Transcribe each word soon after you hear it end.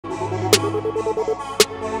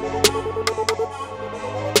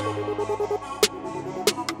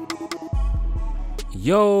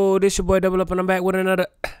Yo, this your boy Double Up, and I'm back with another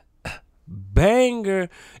banger.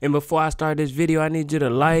 And before I start this video, I need you to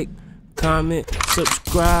like, comment,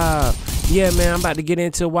 subscribe. Yeah, man, I'm about to get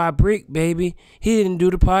into why Bricc Baby, he didn't do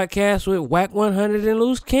the podcast with Wack100 and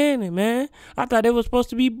Luce Cannon, man. I thought they were supposed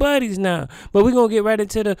to be buddies now. But we're going to get right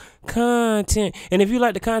into the content. And if you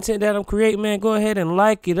like the content that I'm creating, man, go ahead and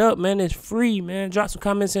like it up, man. It's free, man. Drop some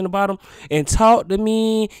comments in the bottom and talk to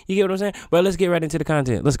me. You get what I'm saying? But let's get right into the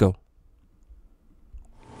content. Let's go.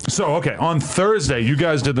 So, okay, on Thursday, you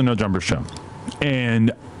guys did the No Jumper show.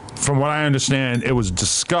 And from what I understand, it was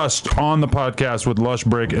discussed on the podcast with Lush,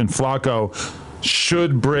 Bricc, and Flacco.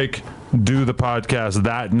 Should Bricc do the podcast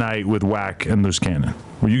that night with Wack and Luce Cannon?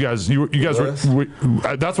 Well, you guys were,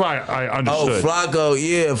 that's why I understood. Oh, Flacco,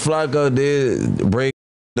 yeah, Flacco did Bricc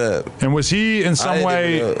up. And was he in some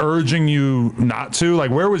way urging you not to?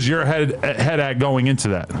 Like, where was your head at going into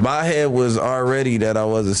that? My head was already that I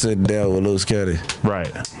wasn't sitting down with Luce Cannon.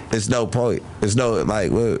 Right. It's no point. It's no,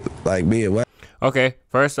 like me and Wack. Okay,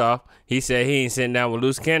 first off, he said he ain't sitting down with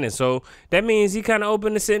Luce Cannon, so that means he kind of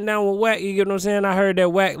open to sitting down with Wack. You get what I'm saying? I heard that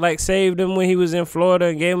Wack like saved him when he was in Florida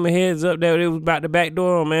and gave him a heads up that it was about the back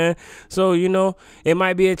door, man. So, you know, it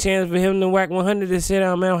might be a chance for him to Wack100 to sit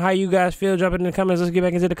down, man. How you guys feel? Drop it in the comments. Let's get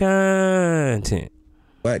back into the content.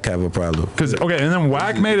 Wack have a problem. Okay, and then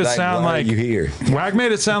Wack made it sound like you here. Wack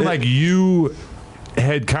made it sound like you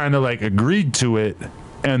had kind of like agreed to it.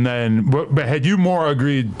 And then, but had you more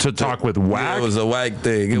agreed to talk with Wack? Yeah, it was a Wack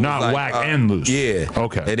thing. It not was Wack and Luce. Yeah.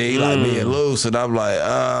 Okay. And then he like me and Luce, and I'm like,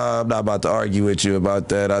 I'm not about to argue with you about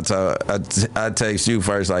that. I text you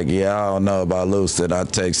first, like, yeah, I don't know about Luce. And I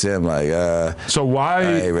text him like, so why?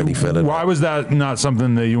 I ain't really feeling why was that not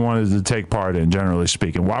something that you wanted to take part in, generally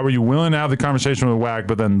speaking? Why were you willing to have the conversation with Wack,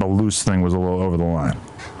 but then the Luce thing was a little over the line?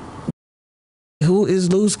 Who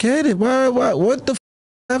is Luce Cannon? Why? What the f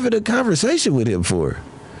having a conversation with him for?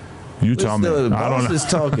 You tell me. The I don't know. Is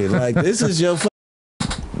talking like this is your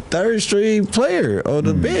third string player on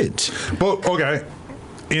the bench. But okay,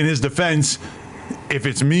 in his defense, if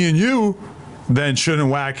it's me and you, then shouldn't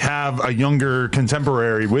Wack have a younger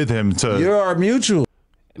contemporary with him to? You're our mutual.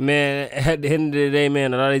 Man, at the end of the day,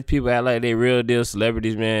 man, a lot of these people act like they real deal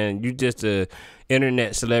celebrities, man. You just a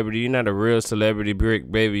internet celebrity. You're not a real celebrity, Bricc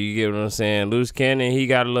Baby. You get what I'm saying? Luce Cannon, he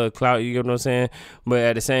got a little clout. You get what I'm saying? But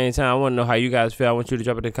at the same time, I want to know how you guys feel. I want you to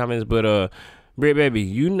drop it in the comments. But Bricc Baby,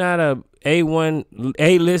 you not a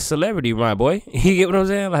A-list celebrity, my boy. You get what I'm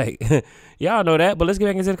saying? Like, y'all know that. But let's get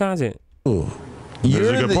back into the content. Ooh. That's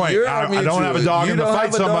a good point. I don't have a dog in the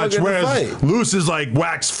fight so much, whereas Luce is like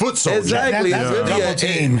Wack's foot soldier. Exactly. That's a double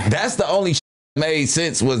team. That's the only made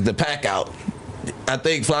sense was the pack out. I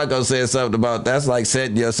think Flacco said something about that's like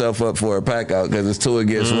setting yourself up for a pack out because it's 2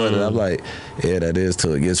 against 1. And I'm like, yeah, that is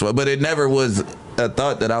 2 against 1. But it never was a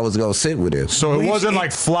thought that I was going to sit with him. So it wasn't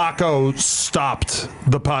like Flacco stopped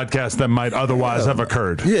the podcast that might otherwise have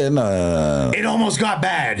occurred. Yeah, no. It almost got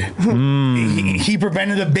bad. He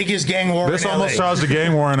prevented the biggest gang war This in almost LA. caused a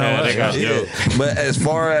gang war in LA. Yeah. But as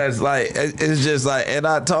far as like, it's just like, and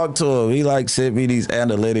I talked to him. He like sent me these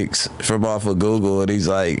analytics from off of Google, and he's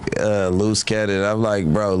like, Luce Cannon. I'm like,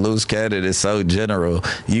 bro, Luce Cannon is so general.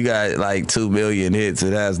 You got like 2 million hits.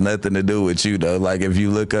 It has nothing to do with you though. Like if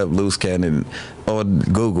you look up Luce Cannon on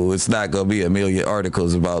Google, it's not gonna be a million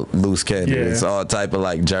articles about Luce Cannon. Yeah. It's all type of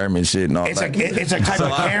like German shit and all It's that. a type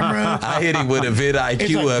of camera. I hit him with a vidIQ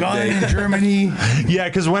It's a gun update. in Germany. Yeah,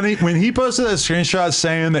 because when he posted that screenshot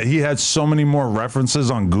saying that he had so many more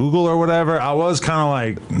references on Google or whatever, I was kind of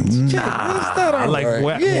like, nah, like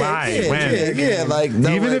why? When? Yeah, like no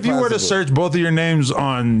Even way if you were to possible. search both of your names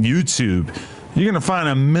on YouTube, you're gonna find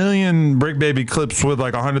a million Bricc Baby clips with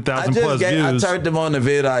like 100,000 plus I views. turned them on the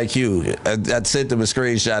vidIQ. I sent them a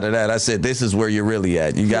screenshot of that. I said, "This is where you're really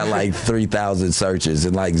at. You got like 3,000 searches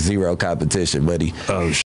and like 0 competition, buddy."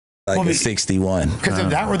 Oh, like a 61. Because if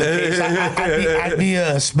that were the case, I'd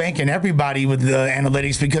be spanking everybody with the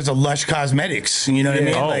analytics because of Lush Cosmetics. You know what I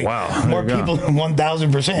mean? Oh, like, wow. More people than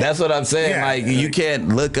 1,000%. That's what I'm saying. Yeah. Like you can't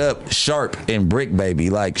look up Sharp and Bricc Baby.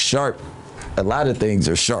 Like Sharp, a lot of things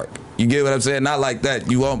are Sharp. You get what I'm saying? Not like that.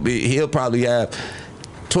 You won't be. He'll probably have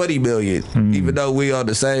 20 million, even though we on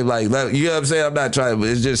the same, like, you know what I'm saying? I'm not trying, but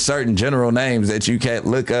it's just certain general names that you can't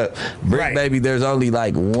look up. Bricc Baby, there's only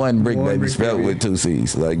like one Bricc Baby spelled with 2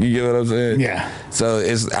 C's. Like, you get what I'm saying? Yeah. So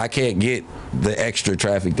I can't get the extra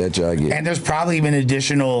traffic that y'all get. And there's probably been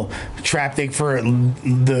additional traffic for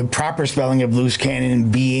the proper spelling of Luce Cannon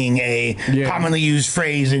being a commonly used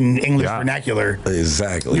phrase in English vernacular.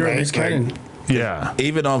 Exactly. You're Luce Cannon. Yeah.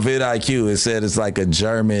 Even on vidIQ, it said it's like a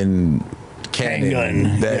German cannon.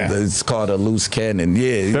 Handgun, It's called a loose cannon.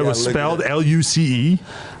 Yeah. That was spelled Luce.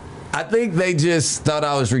 I think they just thought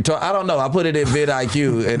I was retarded. I don't know. I put it in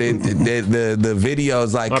vidIQ, and the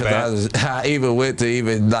videos like, because I even went to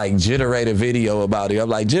even like generate a video about him. I'm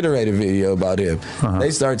like, generate a video about him. They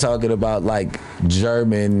start talking about like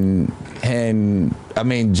German cannons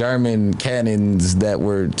that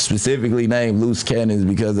were specifically named loose cannons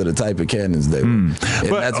because of the type of cannons they were. And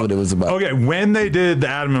that's what it was about. Okay, when they did the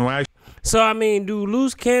Adam and Wack. So, I mean, do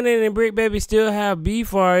Luce Cannon and Bricc Baby still have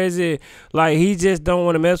beef, or is it like he just don't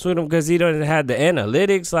want to mess with them because he doesn't have the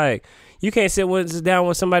analytics? Like, you can't sit down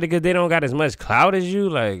with somebody because they don't got as much clout as you.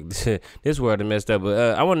 Like, this world is messed up.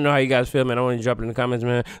 But I want to know how you guys feel, man. I want you to drop it in the comments,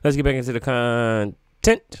 man. Let's get back into the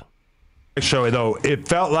content. Show it, though. It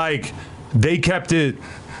felt like they kept it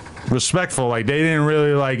respectful. Like, they didn't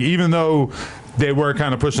really, like, even though they were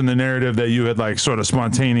kind of pushing the narrative that you had, like, sort of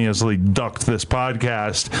spontaneously ducked this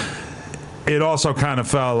podcast, it also kind of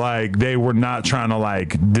felt like they were not trying to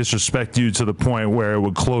like disrespect you to the point where it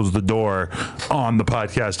would close the door on the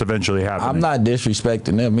podcast eventually happening. I'm not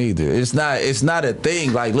disrespecting them either. It's not a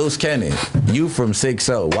thing. Like Luce Cannon, you from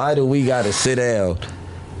 6-0. Why do we got to sit down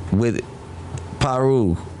with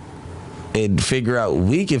Paru and figure out?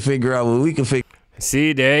 We can figure out what we can figure.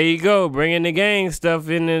 See, there you go, bringing the gang stuff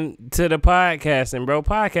into the podcasting, bro.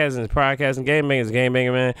 Podcasting, gangbanging is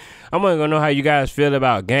gangbanging, man. I'm gonna know how you guys feel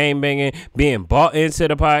about gangbanging being bought into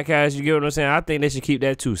the podcast. You get what I'm saying? I think they should keep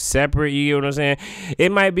that two separate. You get what I'm saying?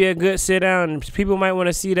 It might be a good sit down. People might want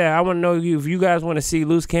to see that. I want to know if you guys want to see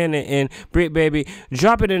Luce Cannon and Bricc Baby.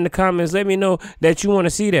 Drop it in the comments. Let me know that you want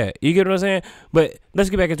to see that. You get what I'm saying? But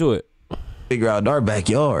let's get back into it. Figure out in our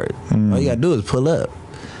backyard. All you gotta do is pull up.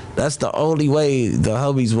 That's the only way the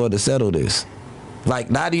homies want to settle this.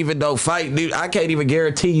 Like, not even no fight, dude. I can't even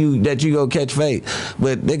guarantee you that you gonna catch fate.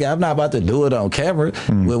 But nigga, I'm not about to do it on camera.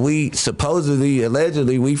 When we supposedly,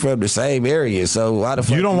 allegedly, we from the same area. So why the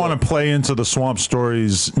fuck you don't want to play into the Swamp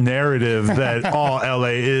Stories narrative that all LA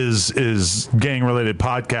is gang related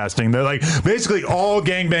podcasting. They're like basically all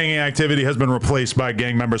gangbanging activity has been replaced by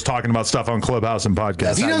gang members talking about stuff on Clubhouse and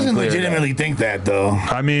podcasts. He doesn't legitimately think that though.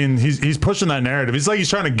 I mean, he's pushing that narrative. He's like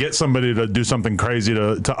he's trying to get somebody to do something crazy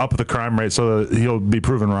to up the crime rate so that he'll be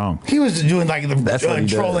proven wrong. He was doing like the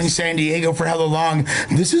trolling San Diego for hella long.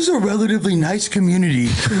 This is a relatively nice community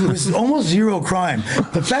with almost zero crime.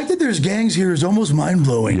 The fact that there's gangs here is almost mind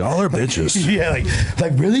blowing. Y'all are bitches. Yeah,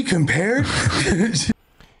 like really compared.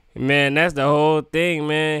 Man, that's the whole thing,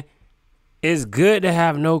 man. It's good to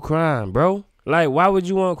have no crime, bro. Like, why would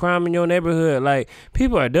you want crime in your neighborhood? Like,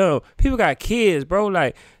 people are dumb. People got kids, bro.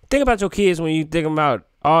 Like, think about your kids when you think about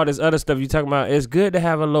all this other stuff you talking about. It's good to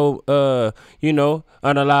have a low,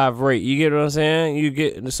 unalive rate. You get what I'm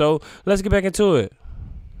saying? So let's get back into it.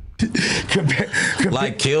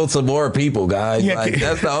 Like, kill some more people, guys. Yeah, like,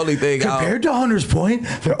 that's the only thing. Compared to Hunter's Point,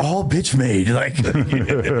 they're all bitch made. Like,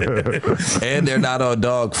 and they're not on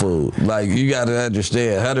dog food. Like, you got to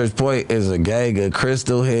understand, Hunter's Point is a gang of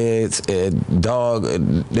crystal heads and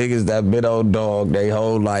niggas that been on dog their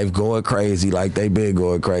whole life going crazy like they been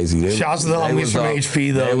going crazy. Shouts to the homies from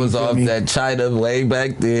HP though. They was off that China way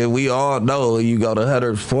back then. We all know you go to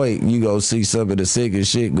Hunter's Point, you go see some of the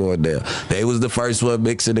sickest shit going down. They was the first one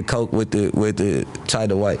mixing the coke with the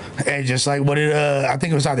China white. And just like what I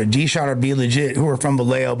think it was either D-Shot or Be Legit who were from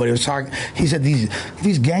Vallejo, but it was talking. He said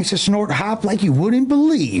these gangsters snort hop like you wouldn't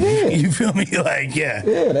believe. Yeah. You feel me? Like yeah,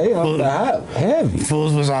 they off the hop heavy.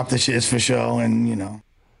 Fools was off the shits for sure, and you know.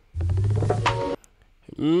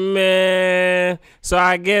 Man, so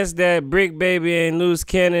I guess that Bricc Baby and Luce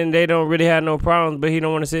Cannon, they don't really have no problems, but he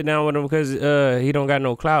don't want to sit down with them because he don't got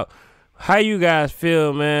no clout. How you guys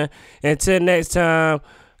feel, man? Until next time.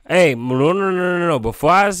 Hey, no. Before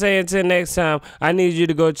I say until next time, I need you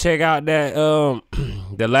to go check out that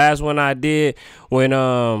the last one I did when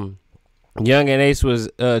Young and Ace was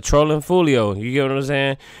trolling Fulio. You get what I'm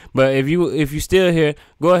saying? But if you still here,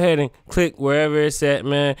 go ahead and click wherever it's at,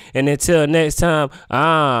 man. And until next time,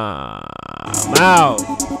 I'm out.